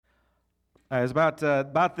It was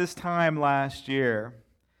about this time last year.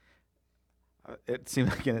 It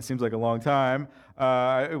seems like a long time.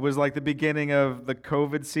 It was like the beginning of the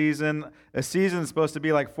COVID season. A season is supposed to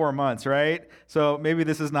be like 4 months, right? So maybe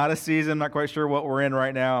this is not a season. I'm not quite sure what we're in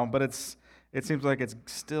right now, but it seems like it's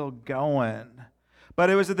still going. But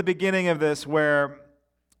it was at the beginning of this where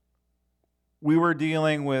we were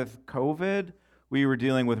dealing with COVID. We were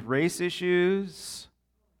dealing with race issues.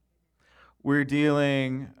 We were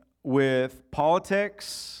dealing with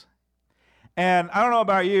politics. And I don't know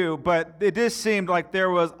about you, but it just seemed like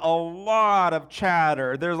there was a lot of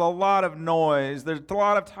chatter. There's a lot of noise. There's a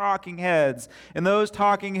lot of talking heads. And those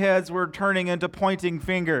talking heads were turning into pointing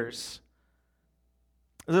fingers.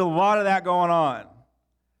 There's a lot of that going on.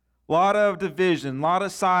 A lot of division, a lot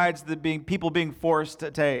of sides that people being forced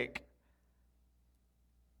to take.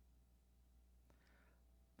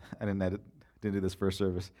 I didn't do this first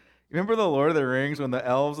service. Remember the Lord of the Rings when the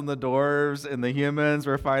elves and the dwarves and the humans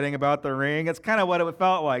were fighting about the ring? It's kind of what it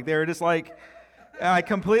felt like. They were just like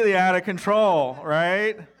completely out of control,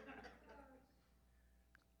 right?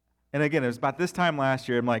 And again, it was about this time last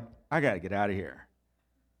year. I'm like, I got to get out of here.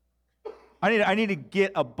 I need to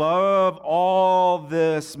get above all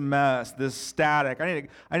this mess, this static. I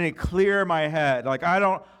need to clear my head. Like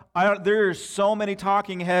there's so many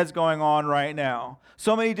talking heads going on right now.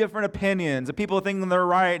 So many different opinions, and people thinking they're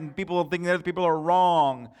right and people thinking that other people are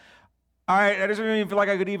wrong. I just don't even feel like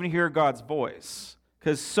I could even hear God's voice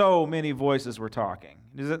because so many voices were talking.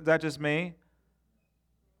 Is that just me? I'm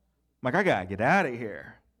like, I gotta get out of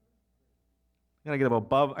here. I gotta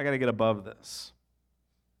get above this.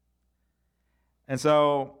 And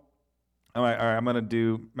so I'm like, all right, I'm gonna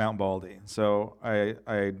do Mount Baldy. So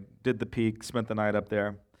I did the peak, spent the night up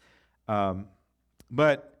there.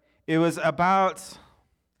 But it was at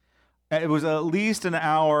least an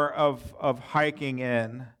hour of hiking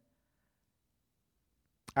in,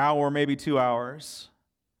 hour, maybe 2 hours,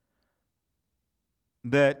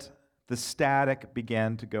 that the static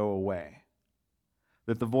began to go away.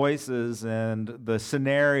 That the voices and the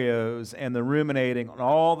scenarios and the ruminating on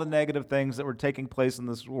all the negative things that were taking place in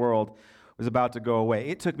this world was about to go away.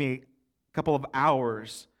 It took me a couple of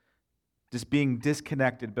hours just being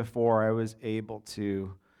disconnected before I was able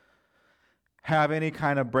to have any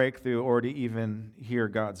kind of breakthrough or to even hear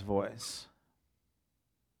God's voice.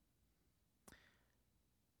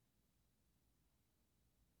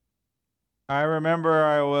 I remember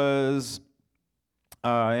I was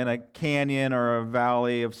in a canyon or a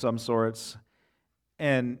valley of some sorts,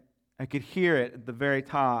 and I could hear it at the very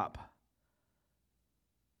top,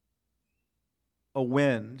 a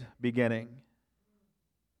wind beginning.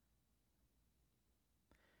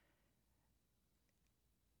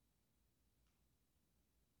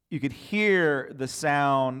 You could hear the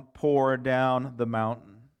sound pour down the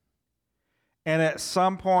mountain. And at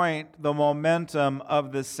some point, the momentum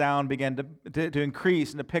of the sound began to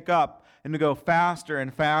increase and to pick up and to go faster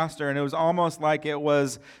and faster. And it was almost like it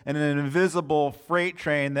was an invisible freight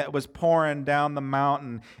train that was pouring down the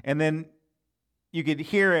mountain. And then you could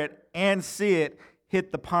hear it and see it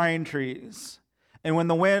hit the pine trees. And when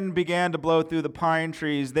the wind began to blow through the pine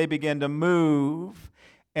trees, they began to move.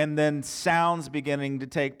 And then sounds beginning to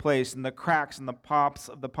take place and the cracks and the pops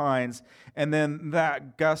of the pines. And then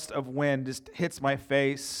that gust of wind just hits my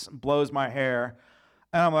face, blows my hair.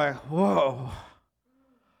 And I'm like, whoa,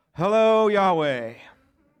 hello, Yahweh.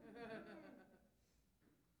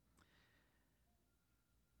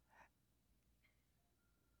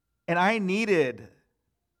 And I needed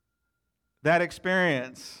that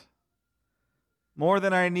experience more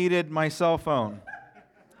than I needed my cell phone.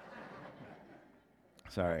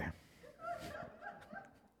 Sorry.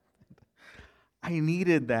 I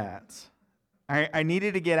needed that. I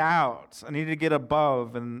needed to get out. I needed to get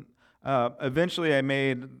above. And eventually I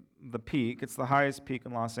made the peak. It's the highest peak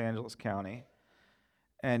in Los Angeles County.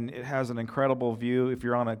 And it has an incredible view. If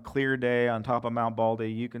you're on a clear day on top of Mount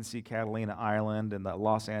Baldy, you can see Catalina Island and the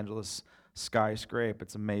Los Angeles skyscraper.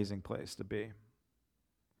 It's an amazing place to be.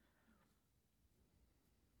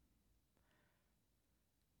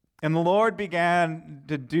 And the Lord began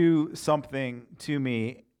to do something to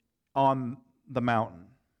me on the mountain.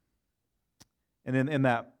 And in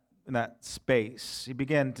that space, He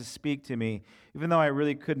began to speak to me, even though I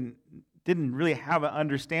really didn't really have an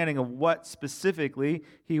understanding of what specifically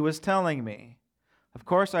He was telling me. Of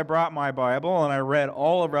course, I brought my Bible and I read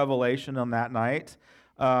all of Revelation on that night.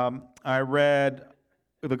 I read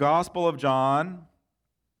the Gospel of John,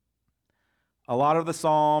 a lot of the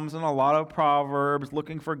Psalms and a lot of Proverbs,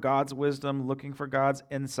 looking for God's wisdom, looking for God's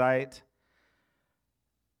insight.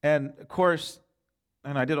 And of course,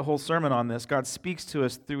 and I did a whole sermon on this, God speaks to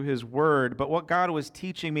us through His Word, but what God was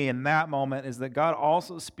teaching me in that moment is that God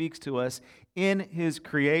also speaks to us in His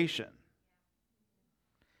creation.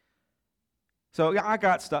 So yeah, I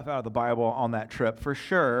got stuff out of the Bible on that trip for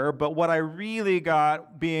sure, but what I really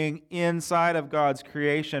got being inside of God's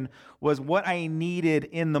creation was what I needed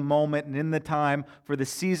in the moment and in the time for the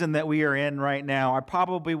season that we are in right now. I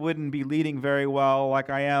probably wouldn't be leading very well like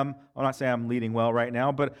I am. I'm not saying I'm leading well right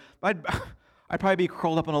now, but I'd probably be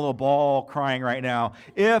curled up in a little ball crying right now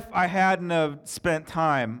if I hadn't have spent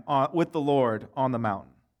time with the Lord on the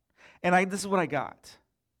mountain. And this is what I got.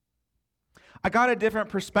 I got a different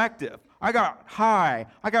perspective. I got high.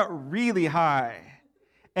 I got really high.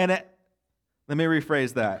 And let me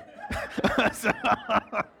rephrase that.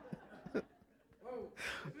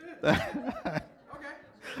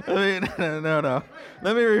 No.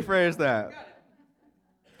 Let me rephrase that.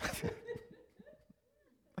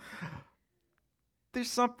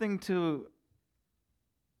 There's something to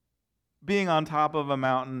being on top of a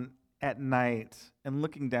mountain at night and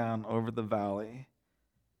looking down over the valley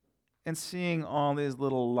and seeing all these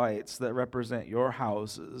little lights that represent your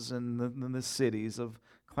houses and the cities of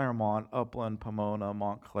Claremont, Upland, Pomona,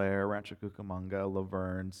 Montclair, Rancho Cucamonga,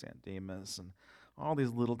 Laverne, San Dimas, and all these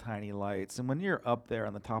little tiny lights. And when you're up there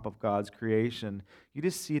on the top of God's creation, you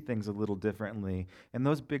just see things a little differently. And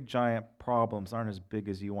those big, giant problems aren't as big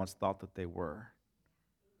as you once thought that they were.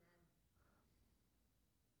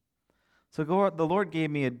 So the Lord gave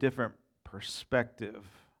me a different perspective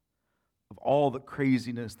of all the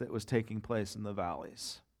craziness that was taking place in the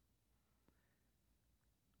valleys.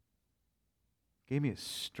 Gave me a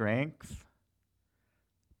strength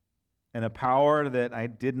and a power that I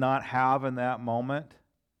did not have in that moment. I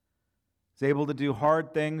was able to do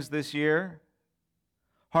hard things this year,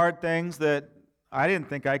 hard things that I didn't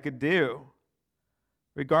think I could do.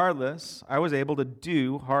 Regardless, I was able to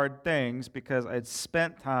do hard things because I'd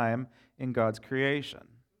spent time in God's creation.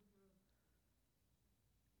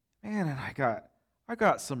 Man, and I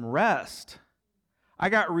got some rest. I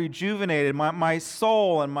got rejuvenated. My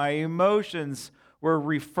soul and my emotions were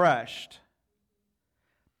refreshed.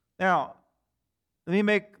 Now, let me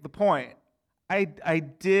make the point. I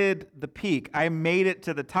did the peak. I made it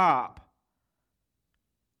to the top.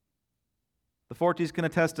 The Forties can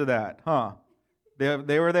attest to that, huh?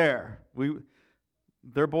 They were there.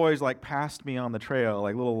 Their boys like passed me on the trail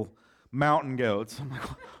like little mountain goats. I'm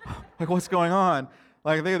like what's going on?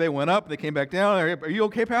 Like they went up, they came back down. Are you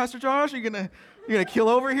okay, Pastor Josh? Are you gonna kill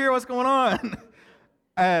over here? What's going on?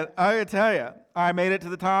 And I gotta tell you, I made it to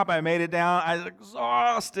the top. I made it down. I was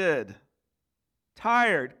exhausted,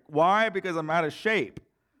 tired. Why? Because I'm out of shape.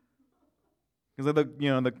 Because of it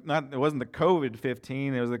wasn't the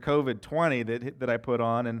COVID-15. It was the COVID-20 that I put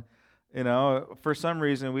on, and for some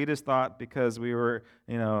reason we just thought because we were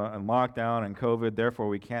in lockdown and COVID, therefore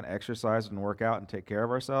we can't exercise and work out and take care of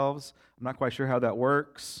ourselves. I'm not quite sure how that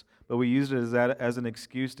works, but we used it as an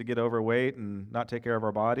excuse to get overweight and not take care of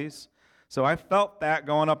our bodies. So I felt that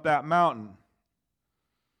going up that mountain.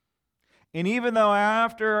 And even though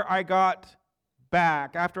after I got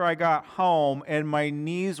home and my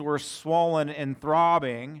knees were swollen and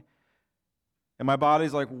throbbing, and my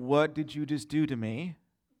body's like, what did you just do to me?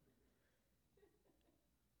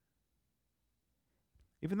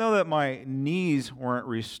 Even though that my knees weren't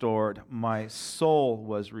restored, my soul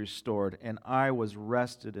was restored, and I was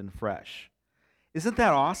rested and fresh. Isn't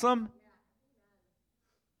that awesome?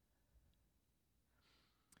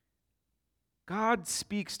 God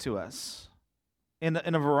speaks to us in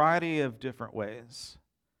a variety of different ways.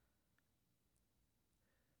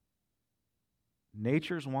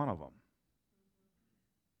 Nature's one of them.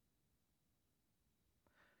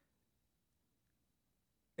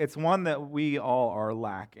 It's one that we all are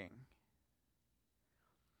lacking.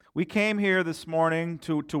 We came here this morning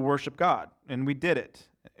to worship God, and we did it.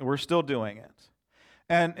 And we're still doing it.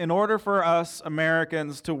 And in order for us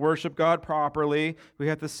Americans to worship God properly, we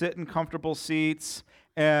have to sit in comfortable seats,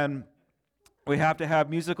 and we have to have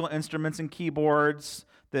musical instruments and keyboards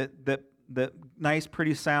that nice,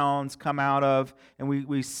 pretty sounds come out of, and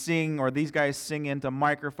we sing, or these guys sing into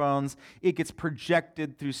microphones. It gets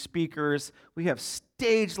projected through speakers. We have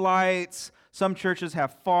stage lights. Some churches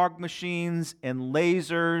have fog machines and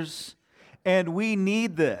lasers, and we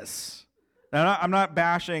need this. Now, I'm not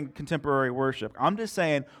bashing contemporary worship. I'm just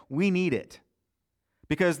saying we need it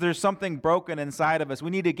because there's something broken inside of us.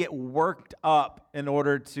 We need to get worked up in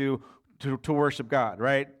order to worship God,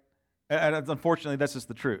 right? And unfortunately, that's just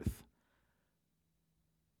the truth.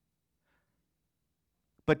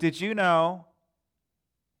 But did you know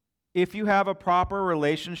If you have a proper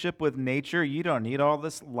relationship with nature, you don't need all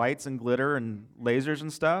this lights and glitter and lasers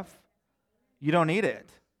and stuff. You don't need it.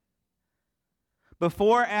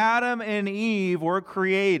 Before Adam and Eve were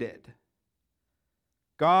created,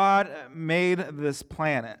 God made this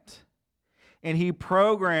planet, and He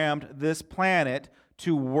programmed this planet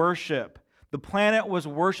to worship. The planet was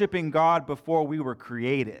worshiping God before we were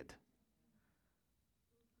created.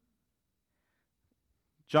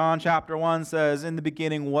 John chapter 1 says, in the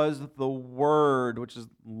beginning was the Word, which is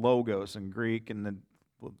logos in Greek, and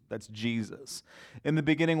that's Jesus. In the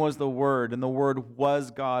beginning was the Word, and the Word was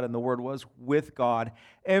God, and the Word was with God.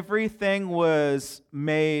 Everything was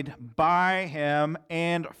made by Him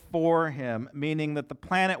and for Him, meaning that the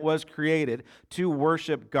planet was created to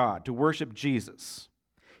worship God, to worship Jesus.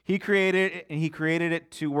 He created it, and He created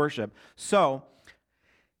it to worship. So,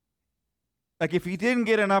 like if you didn't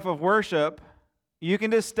get enough of worship, you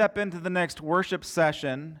can just step into the next worship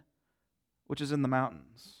session, which is in the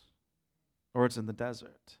mountains, or it's in the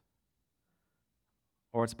desert,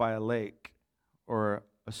 or it's by a lake, or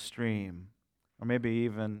a stream, or maybe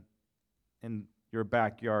even in your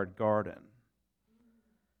backyard garden.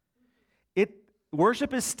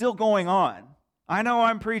 Worship is still going on. I know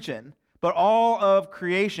I'm preaching, but all of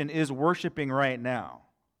creation is worshiping right now.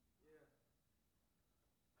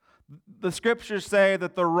 The scriptures say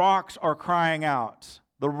that the rocks are crying out.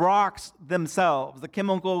 The rocks themselves, the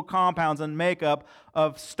chemical compounds and makeup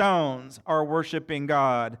of stones are worshiping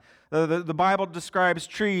God. The Bible describes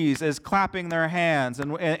trees as clapping their hands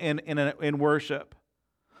in worship.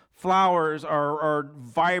 Flowers are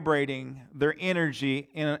vibrating their energy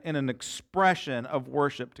in an expression of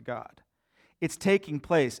worship to God. It's taking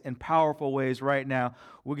place in powerful ways right now.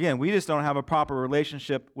 Again, we just don't have a proper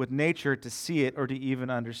relationship with nature to see it or to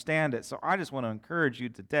even understand it. So I just want to encourage you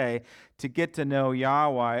today to get to know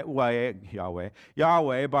Yahweh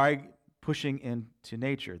by pushing into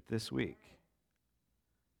nature this week.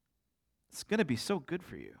 It's going to be so good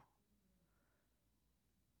for you.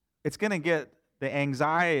 It's going to get the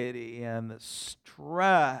anxiety and the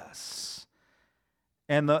stress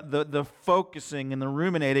and the focusing and the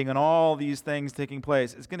ruminating on all these things taking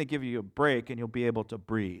place. It's going to give you a break, and you'll be able to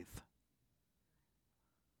breathe.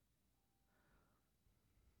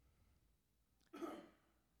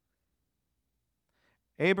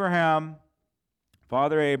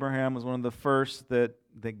 Father Abraham was one of the first that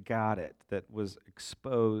got it, that was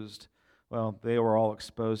exposed. Well, they were all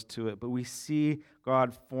exposed to it, but we see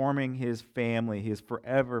God forming His family, His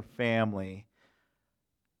forever family,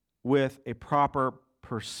 with a proper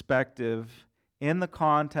perspective in the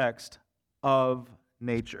context of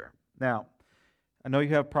nature. Now, I know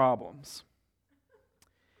you have problems.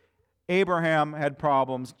 Abraham had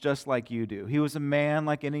problems just like you do. He was a man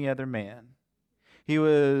like any other man. He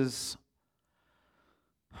was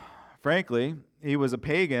a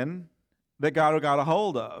pagan that God got a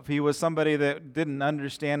hold of. He was somebody that didn't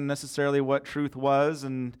understand necessarily what truth was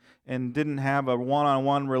and didn't have a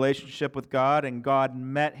one-on-one relationship with God, and God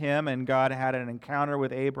met him, and God had an encounter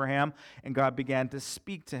with Abraham, and God began to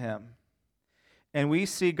speak to him. And we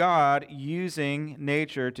see God using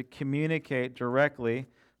nature to communicate directly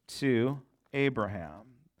to Abraham.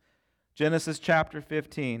 Genesis chapter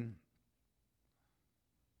 15.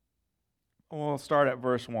 We'll start at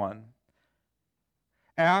verse 1.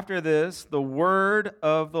 After this, the word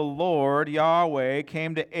of the Lord, Yahweh,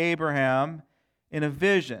 came to Abraham in a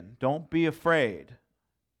vision. Don't be afraid,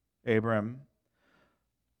 Abram.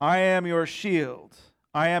 I am your shield.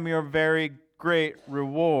 I am your very great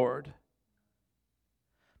reward.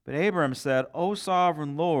 But Abram said, O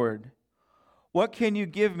sovereign Lord, what can you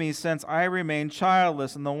give me since I remain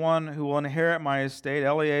childless, and the one who will inherit my estate,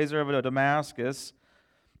 Eliezer of Damascus,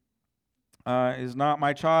 is not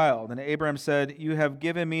my child? And Abraham said, you have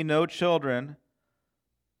given me no children,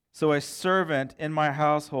 so a servant in my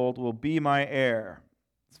household will be my heir.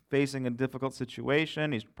 He's facing a difficult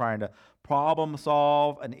situation. He's trying to problem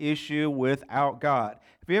solve an issue without God.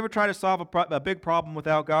 Have you ever tried to solve a big problem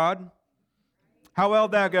without God? How well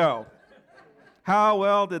did that go? How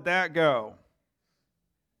well did that go?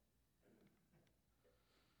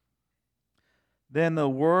 Then the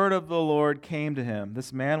word of the Lord came to him.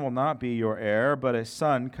 This man will not be your heir, but a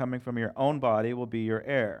son coming from your own body will be your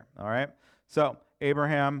heir. All right? So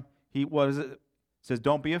Abraham, says,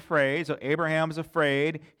 don't be afraid. So Abraham's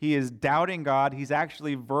afraid. He is doubting God. He's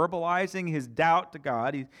actually verbalizing his doubt to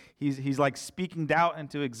God. He's like speaking doubt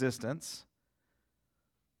into existence.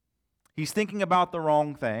 He's thinking about the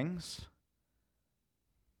wrong things.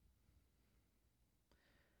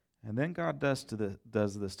 And then God does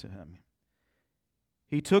this to him.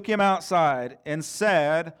 He took him outside and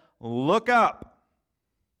said, look up.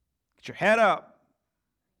 Get your head up.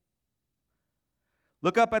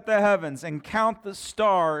 Look up at the heavens and count the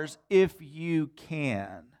stars if you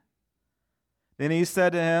can. Then he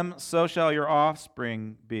said to him, so shall your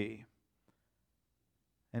offspring be.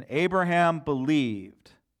 And Abraham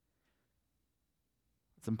believed.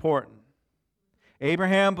 It's important.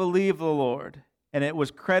 Abraham believed the Lord, and it was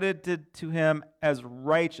credited to him as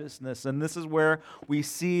righteousness. And this is where we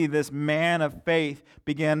see this man of faith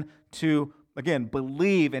begin to, again,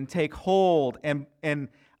 believe and take hold and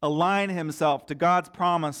align himself to God's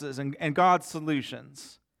promises and God's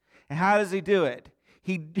solutions. And how does he do it?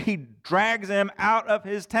 He drags him out of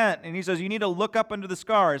his tent, and he says, you need to look up into the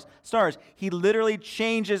stars. He literally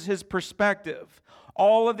changes his perspective.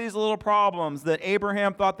 All of these little problems that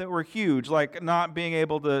Abraham thought that were huge, like not being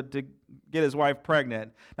able to get his wife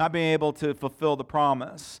pregnant, not being able to fulfill the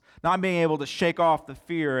promise, not being able to shake off the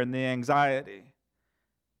fear and the anxiety.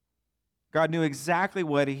 God knew exactly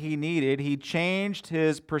what he needed. He changed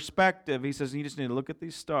his perspective. He says, you just need to look at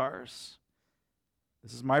these stars.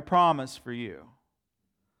 This is my promise for you.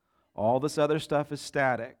 All this other stuff is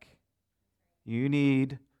static. You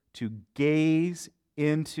need to gaze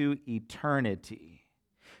into eternity.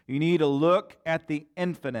 You need to look at the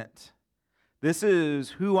infinite. This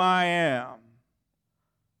is who I am.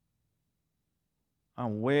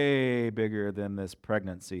 I'm way bigger than this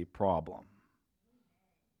pregnancy problem.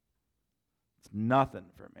 It's nothing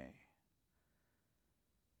for me.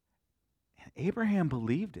 And Abraham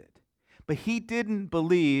believed it. But he didn't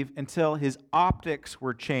believe until his optics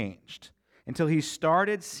were changed, until he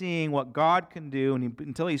started seeing what God can do, and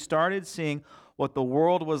until he started seeing what the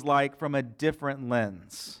world was like from a different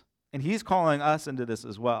lens. And he's calling us into this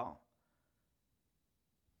as well.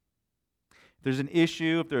 If there's an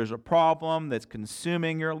issue, if there's a problem that's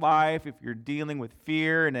consuming your life, if you're dealing with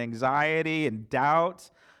fear and anxiety and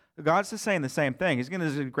doubt, God's just saying the same thing. He's going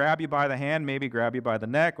to grab you by the hand, maybe grab you by the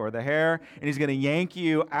neck or the hair, and he's going to yank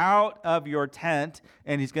you out of your tent,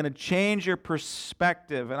 and he's going to change your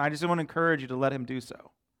perspective. And I just want to encourage you to let him do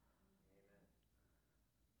so.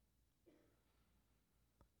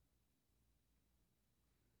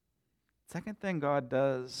 Second thing God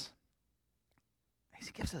does is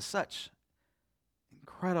he gives us such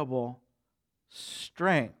incredible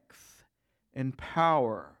strength and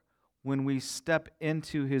power when we step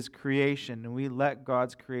into his creation and we let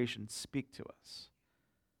God's creation speak to us.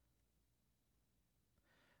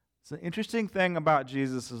 It's an interesting thing about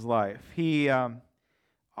Jesus' life.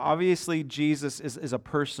 Obviously, Jesus is a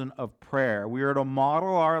person of prayer. We are to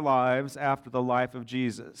model our lives after the life of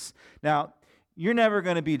Jesus. Now, you're never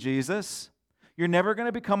going to be Jesus. You're never going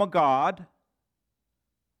to become a God. You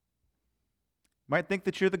might think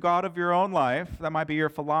that you're the God of your own life. That might be your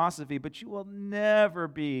philosophy, but you will never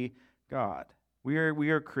be God. We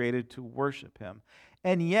are created to worship him.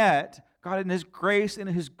 And yet, God in his grace and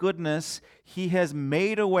his goodness, he has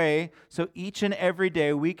made a way so each and every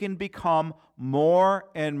day we can become more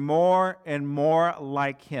and more and more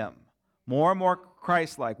like him. More and more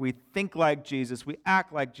Christ-like. We think like Jesus. We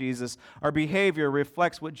act like Jesus. Our behavior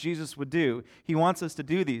reflects what Jesus would do. He wants us to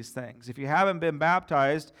do these things. If you haven't been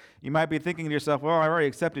baptized, you might be thinking to yourself, well, I already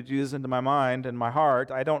accepted Jesus into my mind and my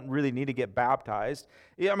heart. I don't really need to get baptized.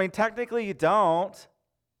 I mean, technically you don't.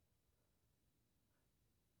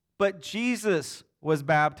 But Jesus was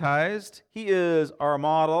baptized. He is our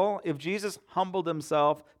model. If Jesus humbled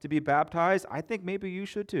himself to be baptized, I think maybe you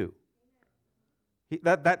should too.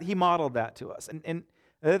 He modeled that to us. And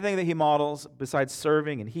the other thing that he models, besides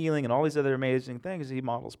serving and healing and all these other amazing things, is he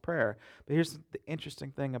models prayer. But here's the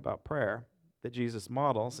interesting thing about prayer that Jesus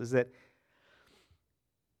models, is that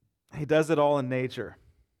he does it all in nature.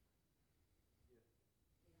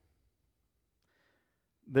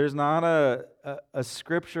 There's not a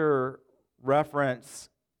scripture reference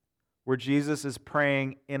where Jesus is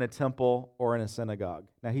praying in a temple or in a synagogue.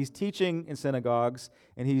 Now, he's teaching in synagogues,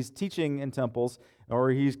 and he's teaching in temples, or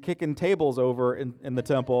he's kicking tables over in the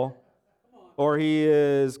temple, or he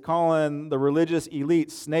is calling the religious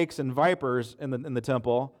elite snakes and vipers in the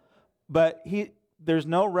temple. But there's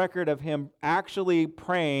no record of him actually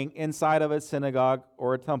praying inside of a synagogue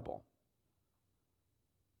or a temple.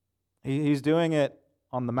 He's doing it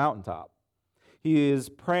on the mountaintop. He is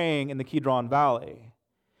praying in the Kidron Valley.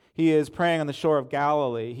 He is praying on the shore of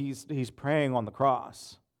Galilee. He's praying on the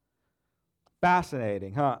cross.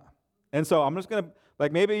 Fascinating, huh? And so I'm just going to,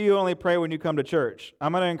 maybe you only pray when you come to church.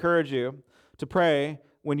 I'm going to encourage you to pray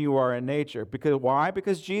when you are in nature. Because why?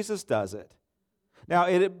 Because Jesus does it. Now,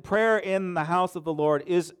 prayer in the house of the Lord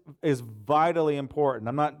is vitally important.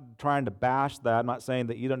 I'm not trying to bash that. I'm not saying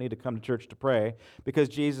that you don't need to come to church to pray, because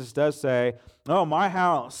Jesus does say, oh, my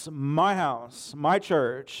house, my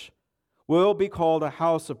church will be called a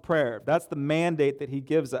house of prayer. That's the mandate that he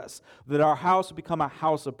gives us, that our house will become a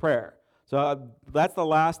house of prayer. So that's the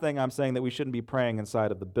last thing I'm saying, that we shouldn't be praying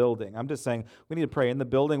inside of the building. I'm just saying we need to pray in the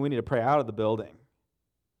building. We need to pray out of the building.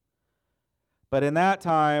 But in that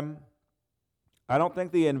time, I don't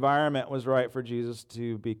think the environment was right for Jesus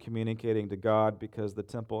to be communicating to God, because the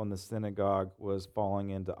temple and the synagogue was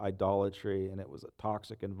falling into idolatry, and it was a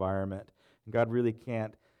toxic environment. And God really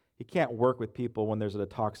can't work with people when there's a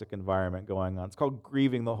toxic environment going on. It's called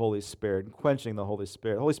grieving the Holy Spirit and quenching the Holy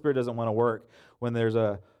Spirit. The Holy Spirit doesn't want to work when there's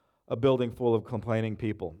a building full of complaining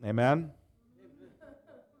people. Amen?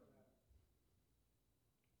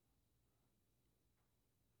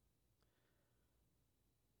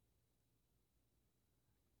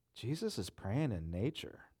 Jesus is praying in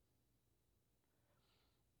nature.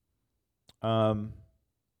 Been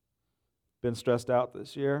stressed out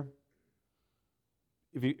this year?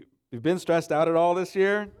 If you've been stressed out at all this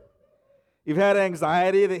year? You've had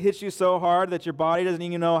anxiety that hits you so hard that your body doesn't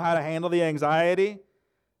even know how to handle the anxiety?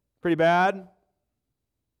 Pretty bad?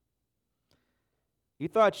 You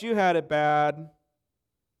thought you had it bad.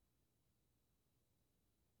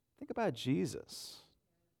 Think about Jesus.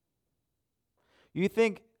 You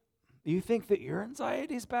think that your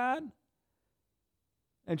anxiety is bad?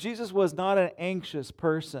 And Jesus was not an anxious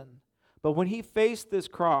person. But when he faced this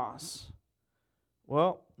cross,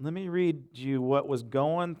 well, let me read you what was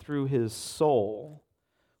going through his soul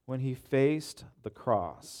when he faced the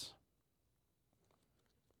cross.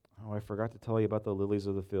 Oh, I forgot to tell you about the lilies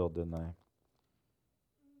of the field, didn't I?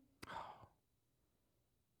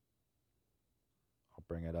 I'll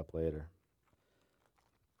bring it up later.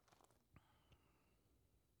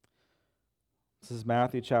 This is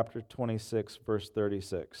Matthew chapter 26, verse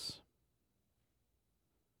 36.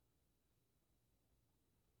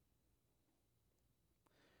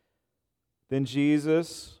 Then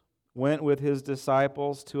Jesus went with his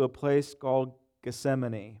disciples to a place called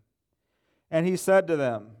Gethsemane. And he said to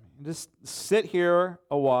them, just sit here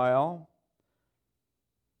a while.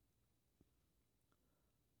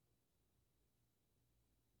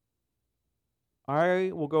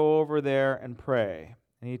 I will go over there and pray.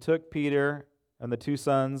 And he took Peter and the two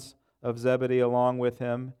sons of Zebedee along with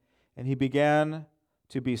him, and he began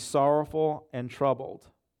to be sorrowful and troubled.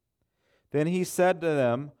 Then he said to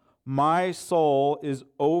them, my soul is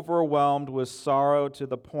overwhelmed with sorrow to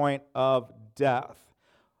the point of death.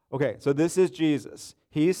 Okay, so this is Jesus.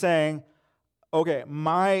 He's saying, okay,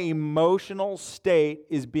 my emotional state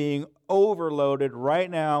is being overloaded right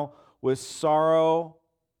now with sorrow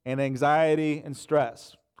and anxiety and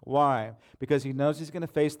stress. Why? Because he knows he's going to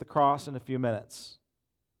face the cross in a few minutes.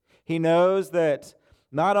 He knows that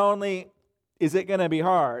not only is it going to be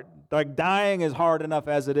hard, like dying is hard enough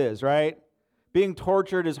as it is, right? Being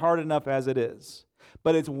tortured is hard enough as it is.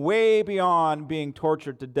 But it's way beyond being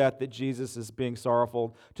tortured to death that Jesus is being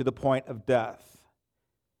sorrowful to the point of death.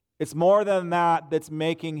 It's more than that that's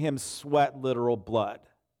making him sweat literal blood.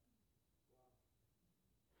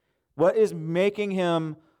 What is making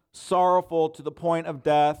him sorrowful to the point of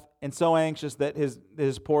death and so anxious that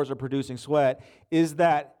his pores are producing sweat is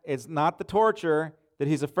that it's not the torture that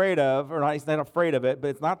he's afraid of, or not, he's not afraid of it,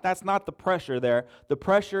 but that's not the pressure there. The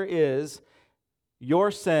pressure is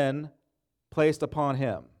your sin placed upon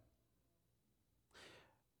him.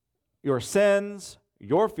 Your sins,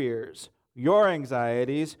 your fears, your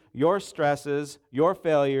anxieties, your stresses, your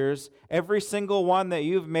failures, every single one that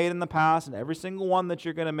you've made in the past and every single one that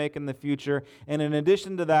you're going to make in the future. And in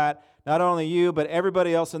addition to that, not only you, but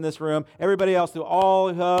everybody else in this room, everybody else through all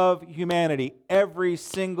of humanity, every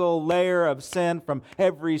single layer of sin from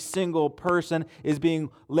every single person is being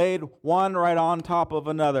laid one right on top of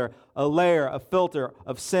another, a layer, a filter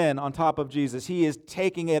of sin on top of Jesus. He is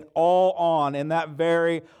taking it all on in that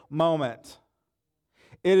very moment.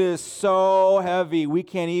 It is so heavy, we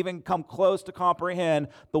can't even come close to comprehend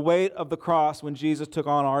the weight of the cross when Jesus took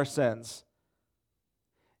on our sins.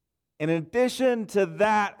 In addition to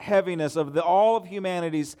that heaviness of all of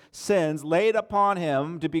humanity's sins laid upon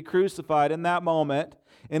him to be crucified in that moment,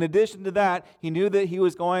 in addition to that, he knew that he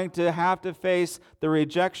was going to have to face the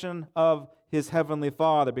rejection of his heavenly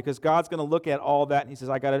Father, because God's going to look at all that and he says,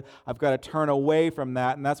 I've got to turn away from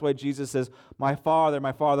that. And that's why Jesus says, my Father,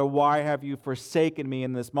 why have you forsaken me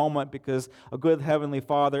in this moment? Because a good heavenly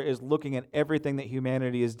Father is looking at everything that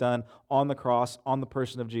humanity has done on the cross, on the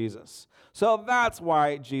person of Jesus. So that's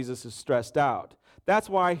why Jesus is stressed out. That's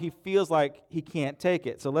why he feels like he can't take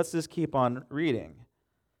it. So let's just keep on reading.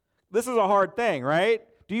 This is a hard thing, right?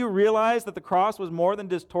 Do you realize that the cross was more than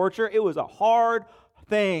just torture? It was a hard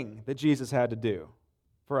thing that Jesus had to do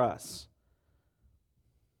for us.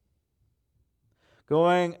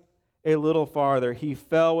 Going a little farther, he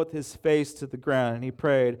fell with his face to the ground and he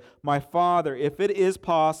prayed, "My Father, if it is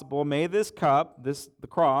possible, may this cup," the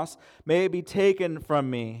cross, "may it be taken from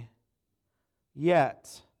me.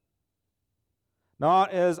 Yet,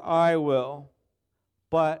 not as I will,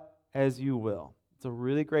 but as you will." It's a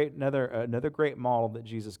really great, another great model that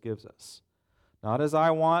Jesus gives us. Not as I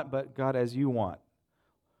want, but God, as you want.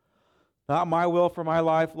 Not my will for my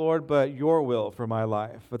life, Lord, but your will for my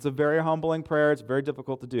life. It's a very humbling prayer. It's very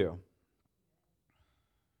difficult to do.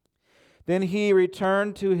 Then he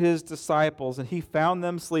returned to his disciples, and he found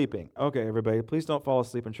them sleeping. Okay, everybody, please don't fall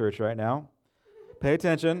asleep in church right now. Pay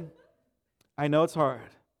attention. I know it's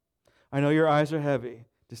hard. I know your eyes are heavy.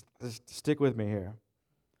 Just stick with me here.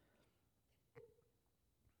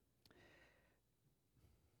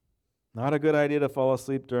 Not a good idea to fall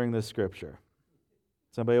asleep during this scripture.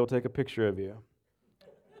 Somebody will take a picture of you,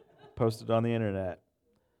 post it on the internet.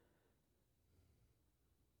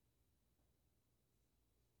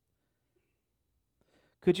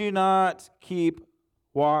 "Could you not keep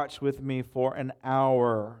watch with me for an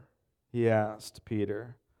hour?" he asked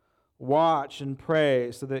Peter. "Watch and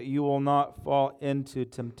pray so that you will not fall into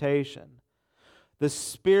temptation. The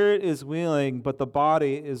spirit is willing, but the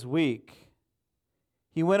body is weak."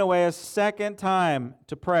 He went away a second time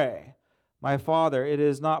to pray. "My Father, it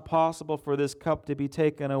is not possible for this cup to be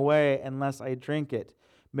taken away unless I drink it.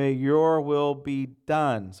 May your will be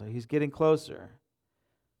done." So he's getting closer.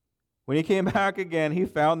 When he came back again, he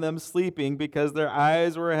found them sleeping because their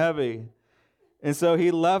eyes were heavy. And so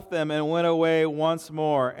he left them and went away once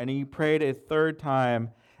more, and he prayed a third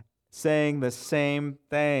time, saying the same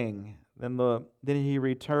thing. Then he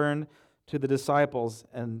returned to the disciples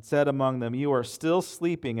and said among them, "You are still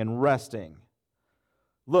sleeping and resting.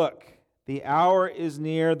 Look, the hour is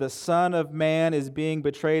near. The Son of Man is being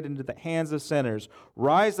betrayed into the hands of sinners.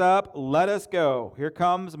 Rise up, let us go. Here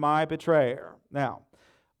comes my betrayer." Now,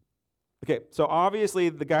 okay, so obviously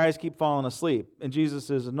the guys keep falling asleep, and Jesus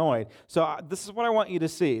is annoyed. So this is what I want you to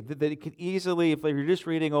see, that it could easily, if you're just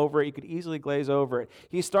reading over it, you could easily glaze over it.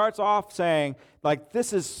 He starts off saying, like,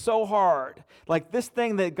 this is so hard. Like, this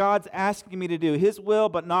thing that God's asking me to do, his will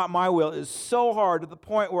but not my will, is so hard to the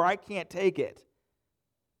point where I can't take it.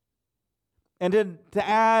 And then to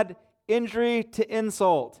add injury to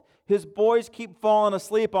insult, his boys keep falling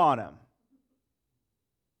asleep on him.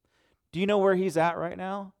 Do you know where he's at right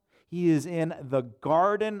now? He is in the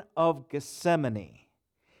Garden of Gethsemane.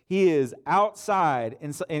 He is outside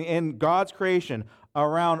in God's creation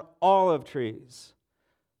around olive trees.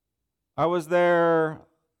 I was there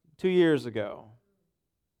 2 years ago.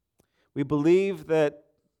 We believe that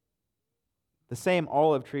the same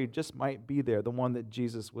olive tree just might be there, the one that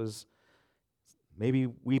Jesus was maybe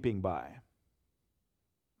weeping by.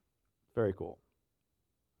 Very cool.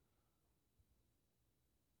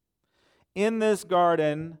 In this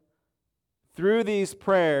garden, through these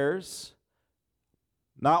prayers,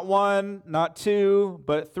 not one, not two,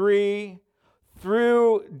 but three,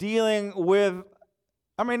 through dealing with,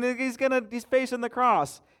 he's facing the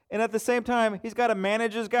cross. And at the same time, he's got to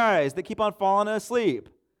manage his guys that keep on falling asleep.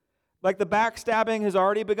 Like the backstabbing has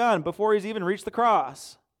already begun before he's even reached the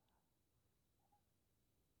cross.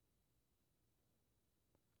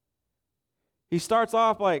 He starts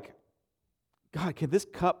off like, "God, can this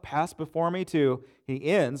cup pass before me?" to, he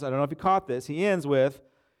ends, I don't know if you caught this, he ends with,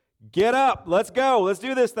 "Get up, let's go, let's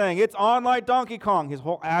do this thing. It's on like Donkey Kong." His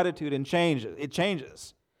whole attitude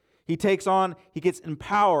changes. He gets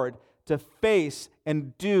empowered to face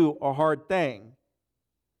and do a hard thing.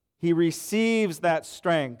 He receives that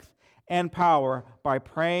strength and power by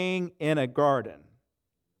praying in a garden.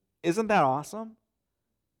 Isn't that awesome?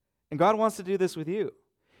 And God wants to do this with you.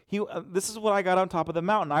 This is what I got on top of the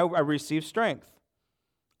mountain. I received strength.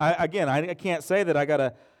 I can't say that I got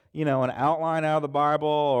an outline out of the Bible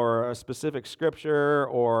or a specific scripture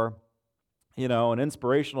or, an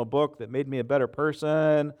inspirational book that made me a better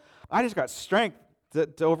person. I just got strength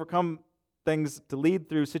to overcome things, to lead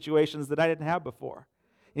through situations that I didn't have before.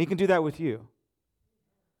 And he can do that with you.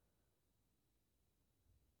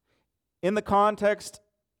 In the context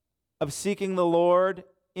of seeking the Lord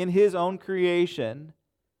in his own creation,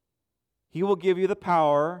 he will give you the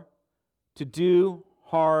power to do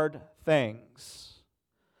hard things,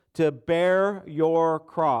 to bear your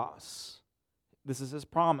cross. This is his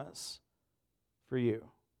promise for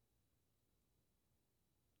you.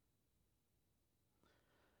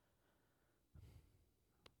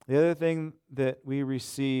 The other thing that we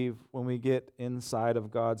receive when we get inside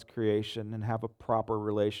of God's creation and have a proper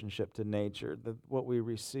relationship to nature, what we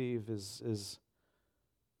receive is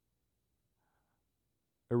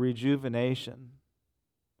a rejuvenation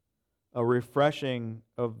a refreshing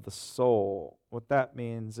of the soul. What that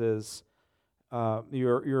means is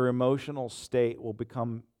your emotional state will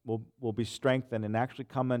be strengthened and actually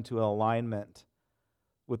come into alignment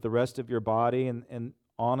with the rest of your body and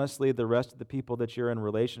honestly the rest of the people that you're in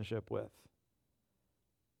relationship with.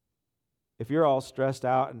 If you're all stressed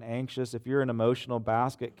out and anxious, if you're an emotional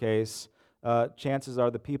basket case, chances are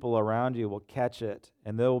the people around you will catch it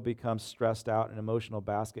and they will become stressed out and emotional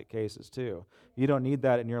basket cases too. You don't need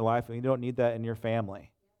that in your life, and you don't need that in your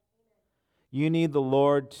family. You need the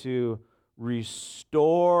Lord to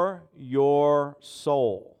restore your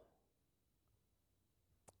soul.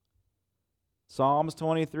 Psalms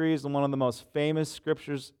 23 is one of the most famous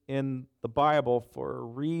scriptures in the Bible for a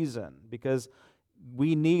reason, because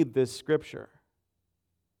we need this scripture.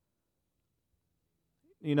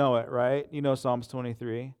 You know it, right? You know Psalms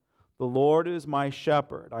 23. The Lord is my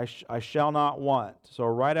shepherd. I shall not want. So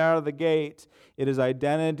right out of the gate, it is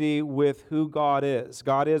identity with who God is.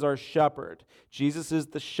 God is our shepherd. Jesus is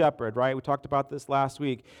the shepherd, right? We talked about this last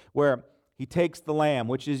week, where He takes the lamb,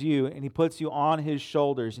 which is you, and He puts you on His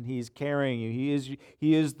shoulders, and He's carrying you.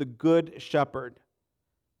 He is the good shepherd.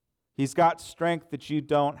 He's got strength that you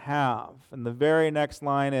don't have. And the very next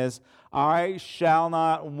line is, I shall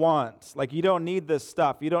not want. Like, you don't need this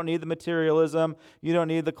stuff. You don't need the materialism. You don't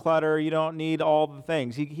need the clutter. You don't need all the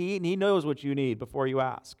things. He knows what you need before you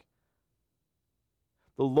ask.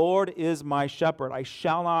 The Lord is my shepherd. I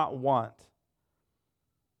shall not want.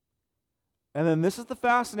 And then this is the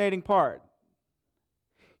fascinating part.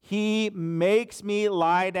 He makes me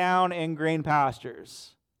lie down in green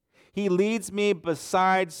pastures. He leads me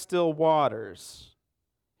beside still waters.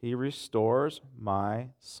 He restores my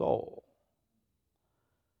soul.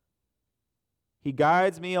 He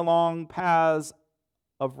guides me along paths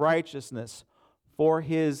of righteousness for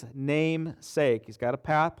His name's sake. He's got a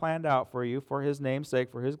path planned out for you for His name's sake,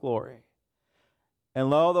 for His glory. And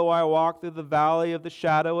lo, though I walk through the valley of the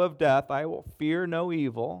shadow of death, I will fear no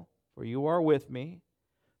evil, for you are with me.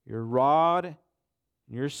 Your rod and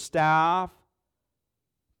your staff,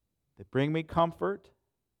 they bring me comfort.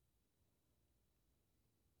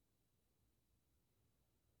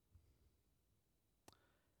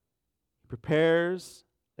 He prepares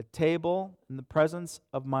a table in the presence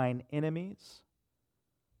of mine enemies.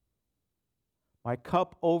 My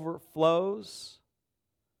cup overflows.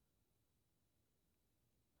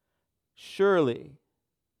 Surely,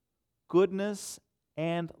 goodness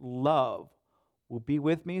and love will be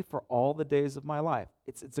with me for all the days of my life.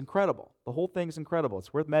 It's incredible. The whole thing's incredible.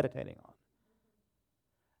 It's worth meditating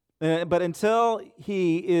on. But until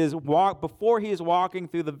before he is walking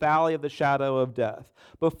through the valley of the shadow of death,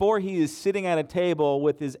 before he is sitting at a table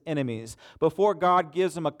with his enemies, before God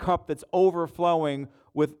gives him a cup that's overflowing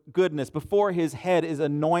with goodness, before his head is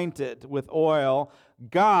anointed with oil,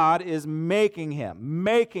 God is making him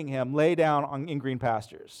lay down in green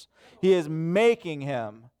pastures. He is making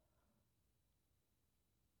him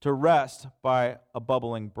to rest by a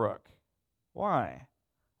bubbling brook. Why?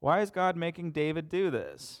 Why is God making David do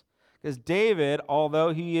this? Because David,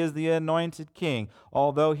 although he is the anointed king,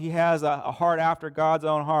 although he has a heart after God's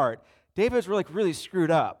own heart, David's really screwed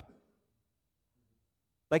up.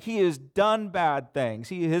 Like, he has done bad things.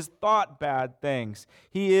 He has thought bad things.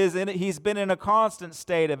 He's been in a constant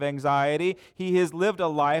state of anxiety. He has lived a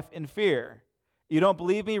life in fear. You don't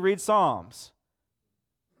believe me? Read Psalms.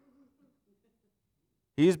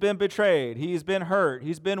 He's been betrayed. He's been hurt.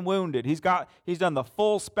 He's been wounded. He's done the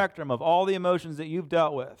full spectrum of all the emotions that you've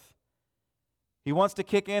dealt with. He wants to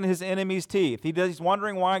kick in his enemy's teeth. He's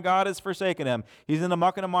wondering why God has forsaken him. He's in the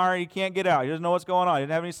muck and the mire. He can't get out. He doesn't know what's going on. He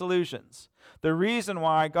doesn't have any solutions. The reason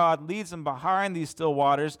why God leads him behind these still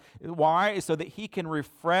waters, why? Is so that He can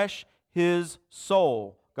refresh his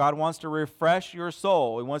soul. God wants to refresh your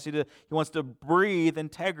soul. He wants to breathe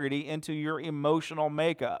integrity into your emotional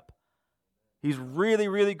makeup. He's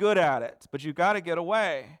really good at it, but you've got to get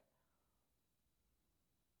away.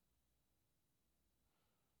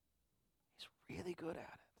 He's really good at it.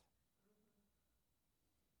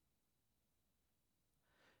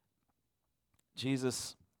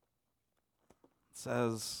 Jesus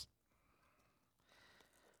says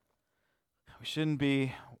we shouldn't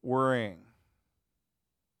be worrying.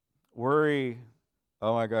 Worry.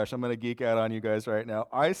 Oh my gosh, I'm going to geek out on you guys right now.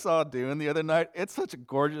 I saw Dune the other night. It's such a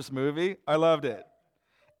gorgeous movie. I loved it.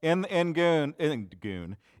 In Dune,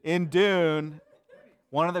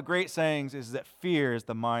 one of the great sayings is that fear is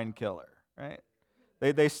the mind killer, right?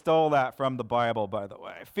 They stole that from the Bible, by the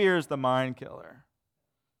way. Fear is the mind killer.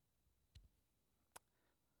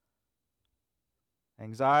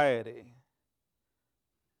 Anxiety,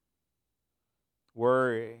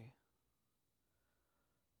 worry,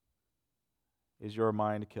 is your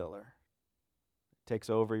mind killer. It takes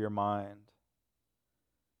over your mind.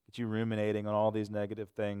 Gets you ruminating on all these negative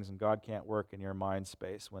things, and God can't work in your mind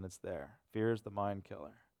space when it's there. Fear is the mind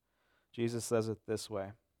killer. Jesus says it this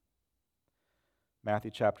way.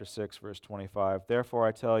 Matthew chapter 6, verse 25. Therefore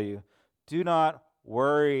I tell you, do not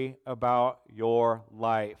worry about your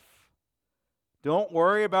life. Don't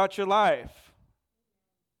worry about your life.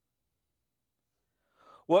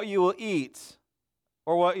 What you will eat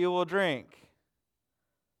or what you will drink.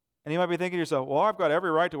 And you might be thinking to yourself, well, I've got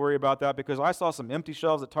every right to worry about that because I saw some empty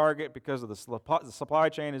shelves at Target because of the supply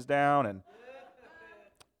chain is down. And,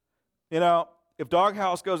 if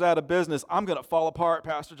Doghouse goes out of business, I'm going to fall apart,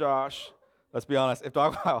 Pastor Josh. Let's be honest. If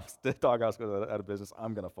Doghouse goes out of business,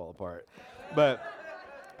 I'm going to fall apart. But,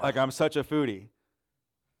 I'm such a foodie.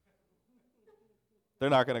 They're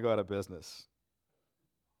not going to go out of business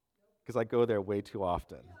because I go there way too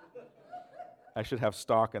often. I should have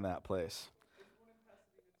stock in that place.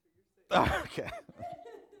 Okay.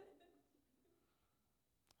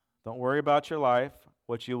 Don't worry about your life,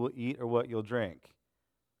 what you will eat or what you'll drink.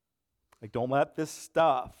 Don't let this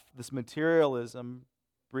stuff, this materialism,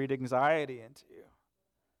 breed anxiety into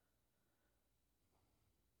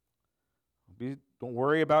you. Don't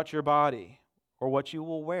worry about your body or what you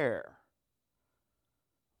will wear.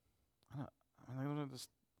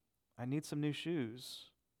 I need some new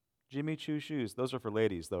shoes. Jimmy Choo shoes. Those are for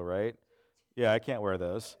ladies, though, right? Yeah, I can't wear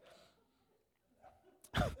those.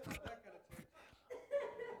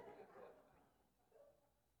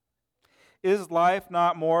 Is life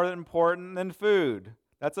not more important than food?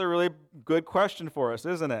 That's a really good question for us,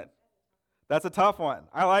 isn't it? That's a tough one.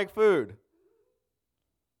 I like food.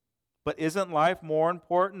 But isn't life more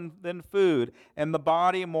important than food? And the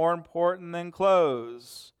body more important than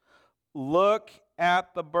clothes? Look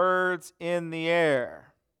at the birds in the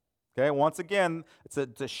air. Okay, once again, it's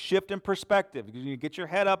a shift in perspective. You need to get your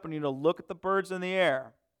head up and you need to look at the birds in the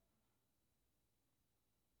air.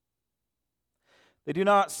 They do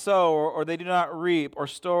not sow or they do not reap or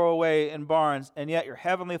store away in barns, and yet your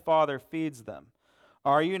heavenly Father feeds them.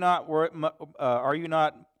 Are you not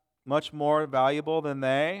much more valuable than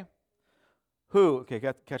they?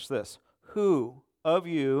 Catch this. Who of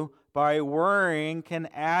you, by worrying, can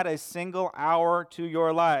add a single hour to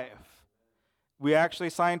your life? We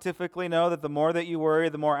actually scientifically know that the more that you worry,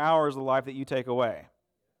 the more hours of life that you take away.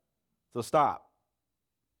 So stop.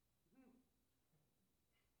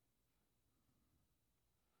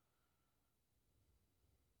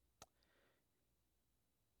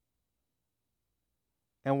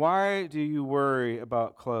 And why do you worry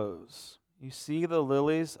about clothes? You see the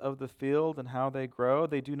lilies of the field and how they grow.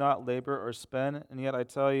 They do not labor or spin, and yet I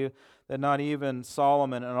tell you that not even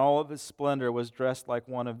Solomon in all of his splendor was dressed like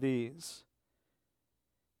one of these.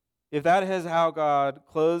 If that is how God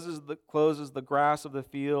clothes the grass of the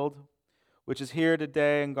field, which is here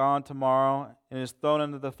today and gone tomorrow, and is thrown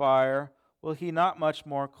into the fire, will he not much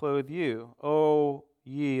more clothe you, O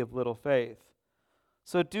ye of little faith?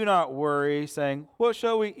 So do not worry, saying, what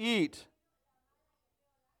shall we eat?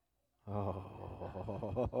 Oh.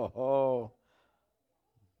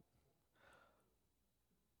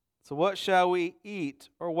 So what shall we eat?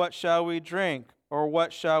 Or what shall we drink? Or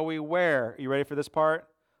what shall we wear? Are you ready for this part?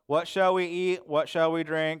 What shall we eat? What shall we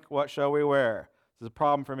drink? What shall we wear? This is a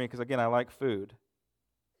problem for me because, again, I like food.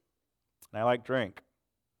 And I like drink.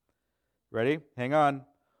 Ready? Hang on.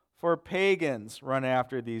 For pagans run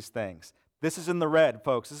after these things. This is in the red,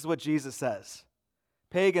 folks. This is what Jesus says.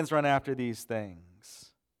 Pagans run after these things.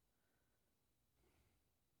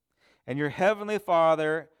 And your heavenly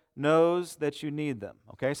Father knows that you need them.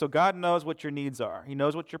 Okay, so God knows what your needs are. He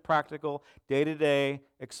knows what your practical, day-to-day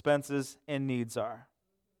expenses and needs are.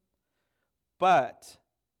 But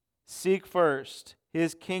seek first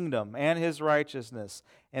His kingdom and His righteousness,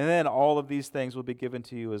 and then all of these things will be given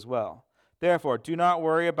to you as well. Therefore, do not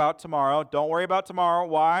worry about tomorrow. Don't worry about tomorrow.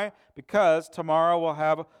 Why? Because tomorrow will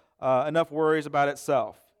have enough worries about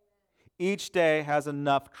itself. Each day has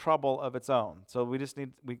enough trouble of its own. So we need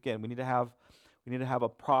to have a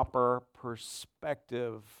proper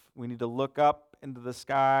perspective. We need to look up into the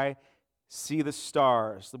sky, see the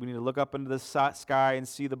stars. We need to look up into the sky and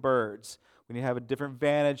see the birds. We need to have a different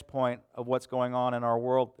vantage point of what's going on in our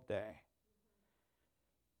world today.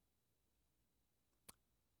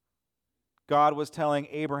 God was telling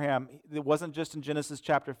Abraham, it wasn't just in Genesis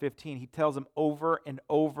chapter 15, He tells him over and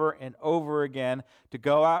over and over again to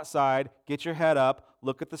go outside, get your head up,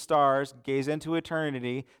 look at the stars, gaze into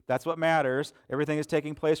eternity. That's what matters. Everything is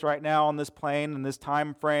taking place right now on this plane, in this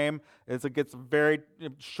time frame. It's a very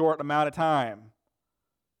short amount of time.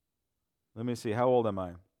 Let me see, how old am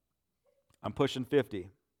I? I'm pushing 50.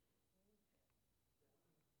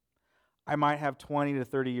 I might have 20 to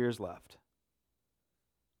 30 years left.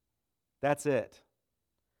 That's it.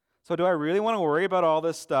 So do I really want to worry about all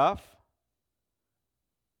this stuff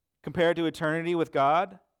compared to eternity with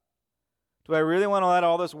God? Do I really want to let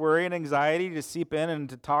all this worry and anxiety to seep in and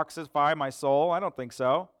to toxify my soul? I don't think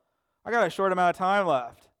so. I got a short amount of time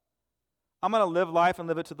left. I'm going to live life and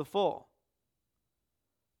live it to the full.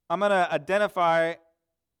 I'm going to identify,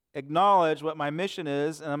 acknowledge what my mission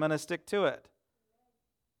is, and I'm going to stick to it.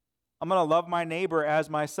 I'm going to love my neighbor as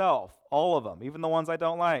myself, all of them, even the ones I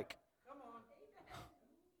don't like.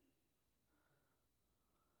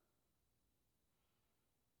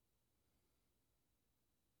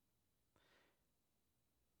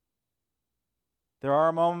 There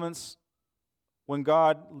are moments when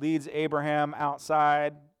God leads Abraham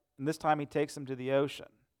outside, and this time he takes him to the ocean.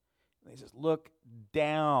 And he says, look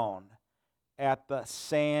down at the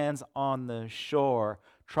sands on the shore.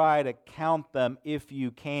 Try to count them if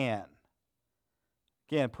you can.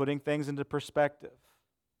 Again, putting things into perspective.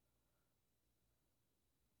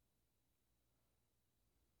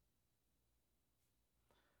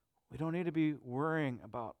 We don't need to be worrying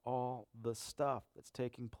about all the stuff that's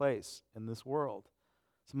taking place in this world.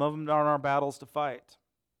 Some of them aren't our battles to fight.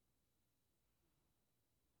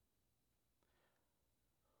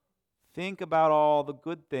 Think about all the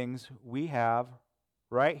good things we have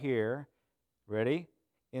right here, ready,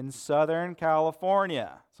 in Southern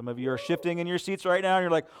California. Some of you are shifting in your seats right now, and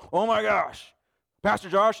you're like, oh my gosh, Pastor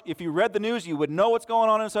Josh, if you read the news, you would know what's going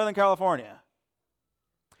on in Southern California.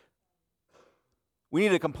 We need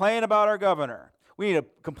to complain about our governor. We need to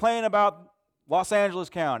complain about Los Angeles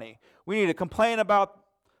County. We need to complain about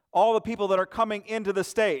all the people that are coming into the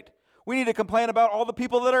state. We need to complain about all the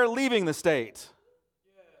people that are leaving the state.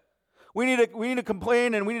 We need to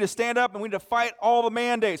complain, and we need to stand up, and we need to fight all the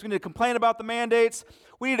mandates. We need to complain about the mandates.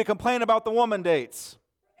 We need to complain about the woman dates.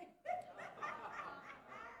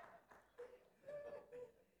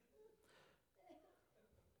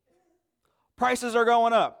 Prices are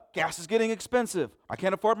going up. Gas is getting expensive. I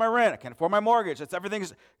can't afford my rent. I can't afford my mortgage.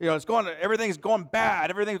 Everything's going bad.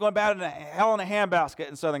 Everything's going bad in hell in a handbasket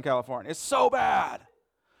in Southern California. It's so bad.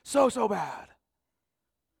 So bad.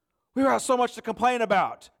 We have so much to complain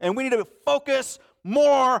about, and we need to focus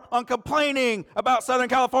more on complaining about Southern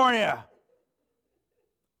California.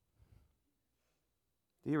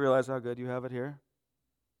 Do you realize how good you have it here?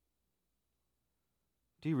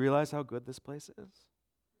 Do you realize how good this place is?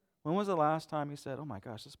 When was the last time you said, oh my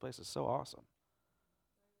gosh, this place is so awesome?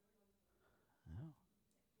 Yeah.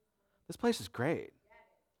 This place is great.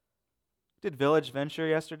 Did Village Venture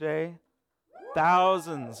yesterday.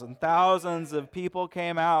 Thousands and thousands of people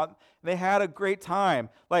came out. They had a great time.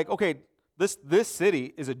 Like, okay, this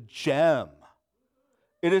city is a gem.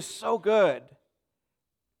 It is so good.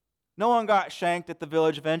 No one got shanked at the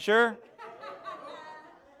Village Venture.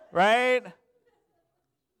 Right?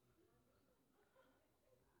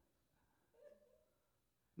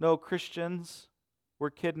 No Christians were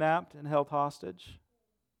kidnapped and held hostage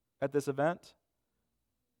at this event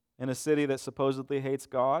in a city that supposedly hates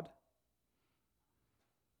God.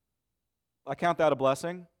 I count that a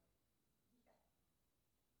blessing.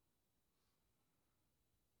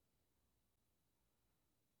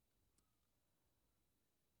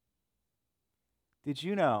 Did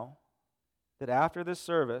you know that after this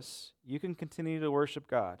service, you can continue to worship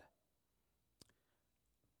God?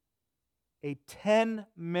 A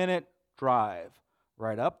 10-minute drive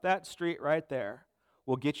right up that street right there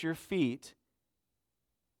will get your feet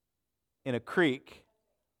in a creek,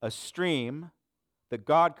 a stream that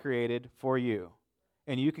God created for you.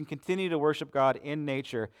 And you can continue to worship God in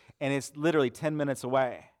nature, and it's literally 10 minutes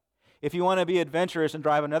away. If you want to be adventurous and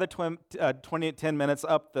drive another 10 minutes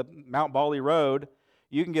up the Mount Bali Road,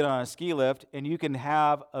 you can get on a ski lift, and you can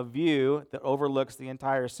have a view that overlooks the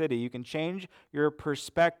entire city. You can change your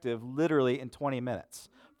perspective literally in 20 minutes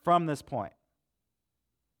from this point.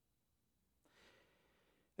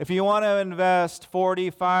 If you want to invest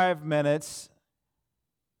 45 minutes,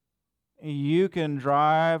 you can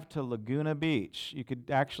drive to Laguna Beach. You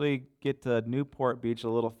could actually get to Newport Beach a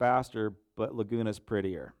little faster, but Laguna's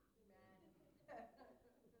prettier.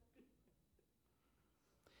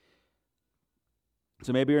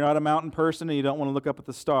 So maybe you're not a mountain person and you don't want to look up at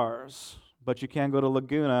the stars, but you can go to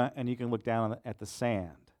Laguna and you can look down at the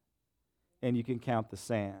sand, and you can count the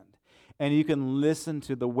sand, and you can listen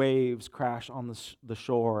to the waves crash on the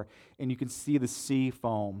shore, and you can see the sea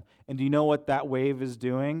foam. And do you know what that wave is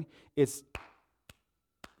doing? It's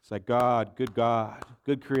like God,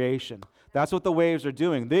 good creation. That's what the waves are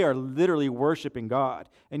doing. They are literally worshiping God,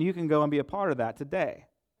 and you can go and be a part of that today.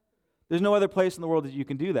 There's no other place in the world that you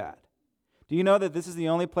can do that. Do you know that this is the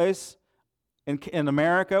only place in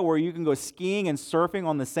America where you can go skiing and surfing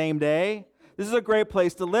on the same day, this is a great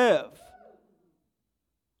place to live.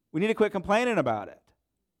 We need to quit complaining about it.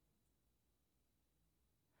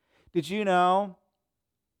 Did you know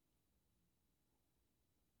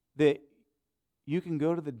that you can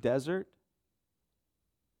go to the desert,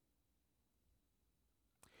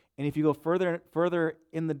 and if you go further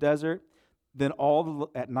in the desert, then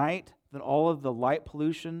at night, then all of the light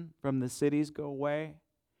pollution from the cities go away,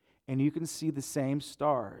 and you can see the same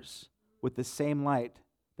stars with the same light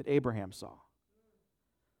that Abraham saw.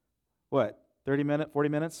 What, 40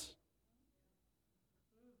 minutes?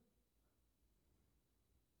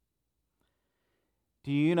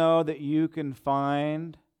 Do you know that you can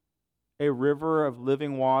find a river of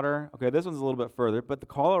living water? Okay, this one's a little bit further, but the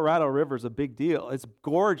Colorado River is a big deal. It's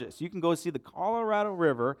gorgeous. You can go see the Colorado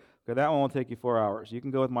River. Okay, that one will take you 4 hours. You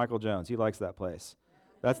can go with Michael Jones. He likes that place.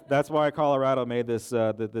 That's why Colorado made this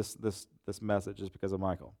message, is because of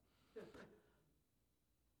Michael.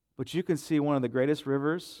 But you can see one of the greatest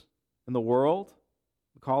rivers in the world,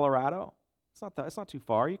 Colorado. It's not too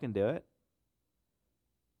far. You can do it.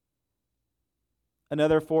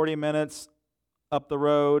 Another 40 minutes up the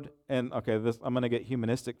road, and okay, I'm going to get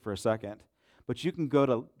humanistic for a second, but you can go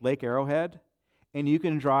to Lake Arrowhead, and you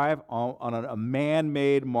can drive on a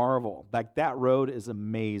man-made marvel. Like, that road is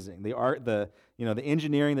amazing. The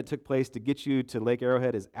engineering that took place to get you to Lake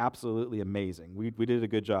Arrowhead is absolutely amazing. We did a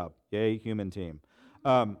good job. Yay, human team.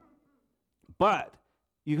 But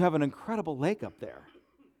you have an incredible lake up there.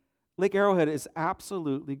 Lake Arrowhead is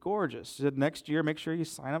absolutely gorgeous. So next year, make sure you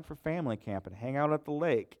sign up for family camp and hang out at the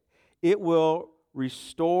lake. It will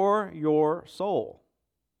restore your soul.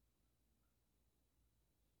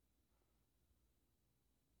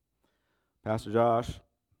 Pastor Josh,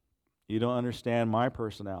 you don't understand my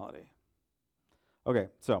personality. Okay,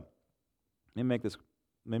 so let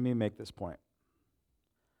me make this point.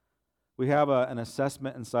 We have an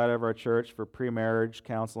assessment inside of our church for pre-marriage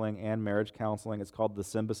counseling and marriage counseling. It's called the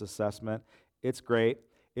SYMBIS assessment. It's great.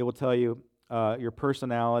 It will tell you your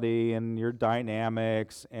personality and your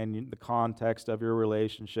dynamics and the context of your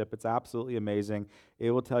relationship. It's absolutely amazing.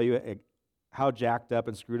 It will tell you how jacked up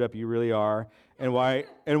and screwed up you really are, and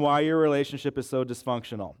why your relationship is so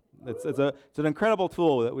dysfunctional. It's an incredible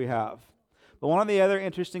tool that we have. But one of the other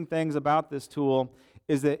interesting things about this tool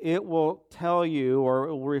is that it will tell you, or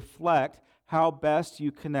it will reflect, how best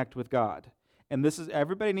you connect with God. And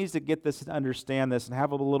everybody needs to get this and understand this and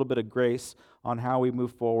have a little bit of grace on how we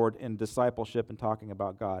move forward in discipleship and talking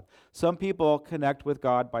about God. Some people connect with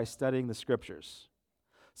God by studying the Scriptures.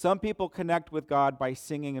 Some people connect with God by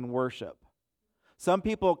singing and worship. Some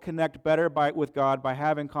people connect better with God by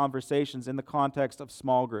having conversations in the context of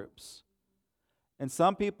small groups. And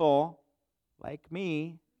some people, like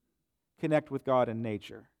me, connect with God in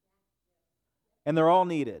nature. And they're all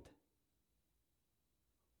needed.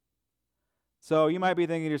 So you might be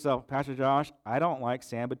thinking to yourself, Pastor Josh, I don't like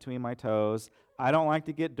sand between my toes. I don't like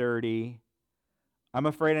to get dirty. I'm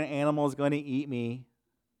afraid an animal is going to eat me.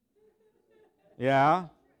 Yeah?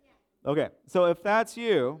 Okay, so if that's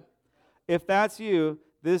you,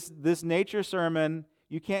 this nature sermon,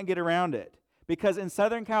 you can't get around it. Because in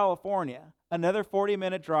Southern California, another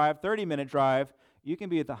 40-minute drive, 30-minute drive, you can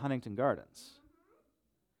be at the Huntington Gardens.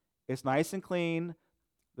 It's nice and clean.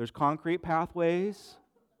 There's concrete pathways.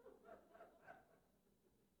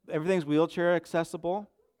 Everything's wheelchair accessible.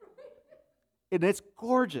 And it's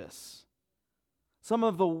gorgeous. Some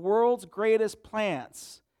of the world's greatest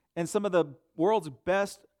plants and some of the world's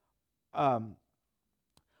best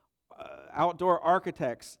outdoor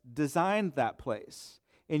architects designed that place.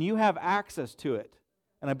 And you have access to it.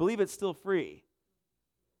 And I believe it's still free.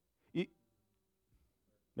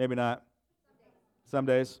 Maybe not. Some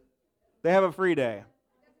days. They have a free day.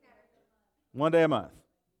 One day a month.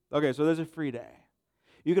 Okay, so there's a free day.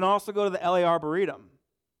 You can also go to the LA Arboretum,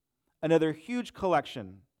 another huge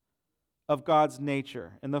collection of God's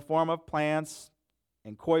nature in the form of plants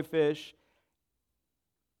and koi fish.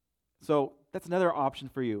 So that's another option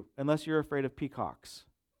for you, unless you're afraid of peacocks.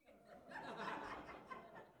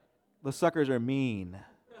 The suckers are mean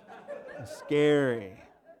and scary.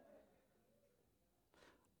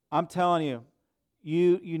 I'm telling you,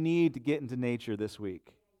 you need to get into nature this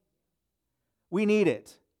week. We need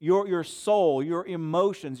it. Your soul, your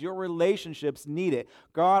emotions, your relationships need it.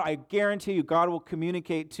 God, I guarantee you, God will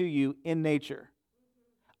communicate to you in nature.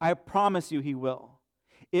 I promise you He will.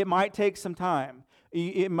 It might take some time.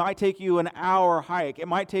 It might take you an hour hike. It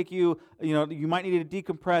might take you, you might need to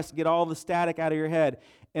decompress, get all the static out of your head.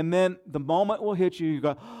 And then the moment will hit you, you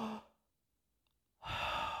go,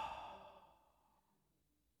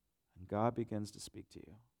 and God begins to speak to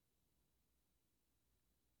you.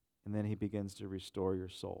 And then he begins to restore your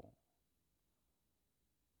soul.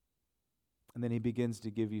 And then he begins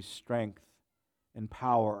to give you strength and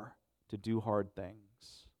power to do hard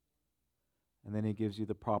things. And then he gives you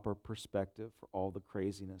the proper perspective for all the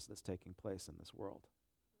craziness that's taking place in this world.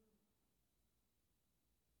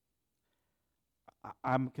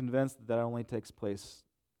 I'm convinced that only takes place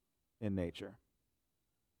in nature.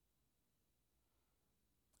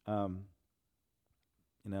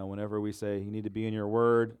 Whenever we say you need to be in your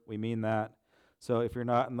word, we mean that. So if you're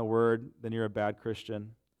not in the word, then you're a bad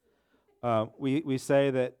Christian. We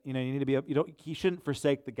say that you need to be. You shouldn't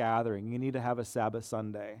forsake the gathering. You need to have a Sabbath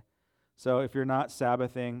Sunday. So if you're not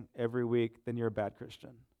Sabbathing every week, then you're a bad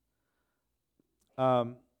Christian.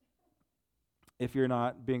 If you're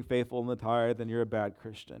not being faithful in the tithe, then you're a bad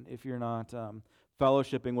Christian. If you're not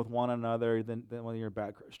fellowshipping with one another, then you're a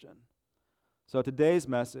bad Christian. So today's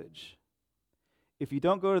message: if you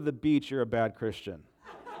don't go to the beach, you're a bad Christian.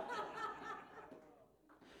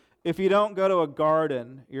 If you don't go to a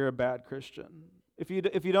garden, you're a bad Christian. If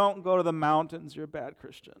you don't go to the mountains, you're a bad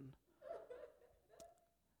Christian.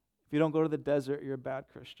 If you don't go to the desert, you're a bad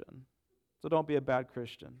Christian. So don't be a bad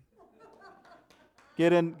Christian.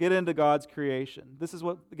 Get into God's creation. This is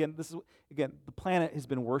the planet has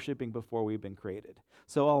been worshiping before we've been created.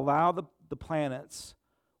 So allow the planets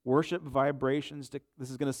worship vibrations. This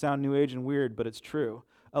is going to sound new age and weird, but it's true.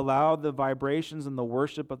 Allow the vibrations and the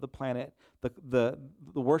worship of the planet, the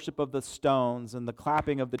worship of the stones and the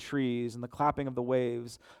clapping of the trees and the clapping of the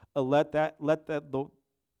waves. Let the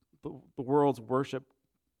world's worship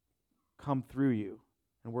come through you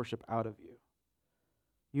and worship out of you.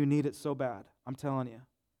 You need it so bad. I'm telling you.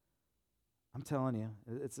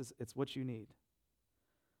 It's what you need.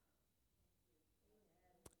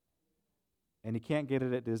 And you can't get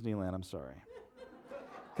it at Disneyland, I'm sorry.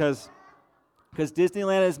 Because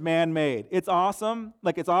Disneyland is man-made. It's awesome.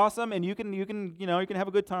 It's awesome, and you can have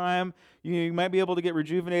a good time. You might be able to get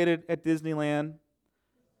rejuvenated at Disneyland.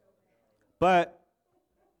 But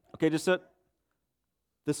just so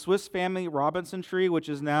the Swiss Family Robinson tree, which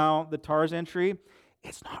is now the Tarzan tree,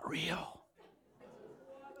 it's not real.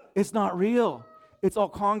 It's not real. It's all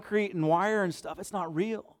concrete and wire and stuff. It's not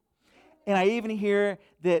real. And I even hear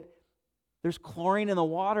that there's chlorine in the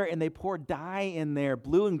water and they pour dye in there,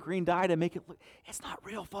 blue and green dye to make it look. It's not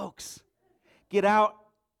real, folks. Get out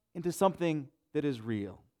into something that is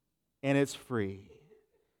real and it's free.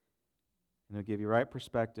 And it'll give you right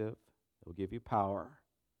perspective. It will give you power.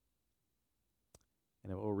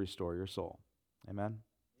 And it will restore your soul. Amen.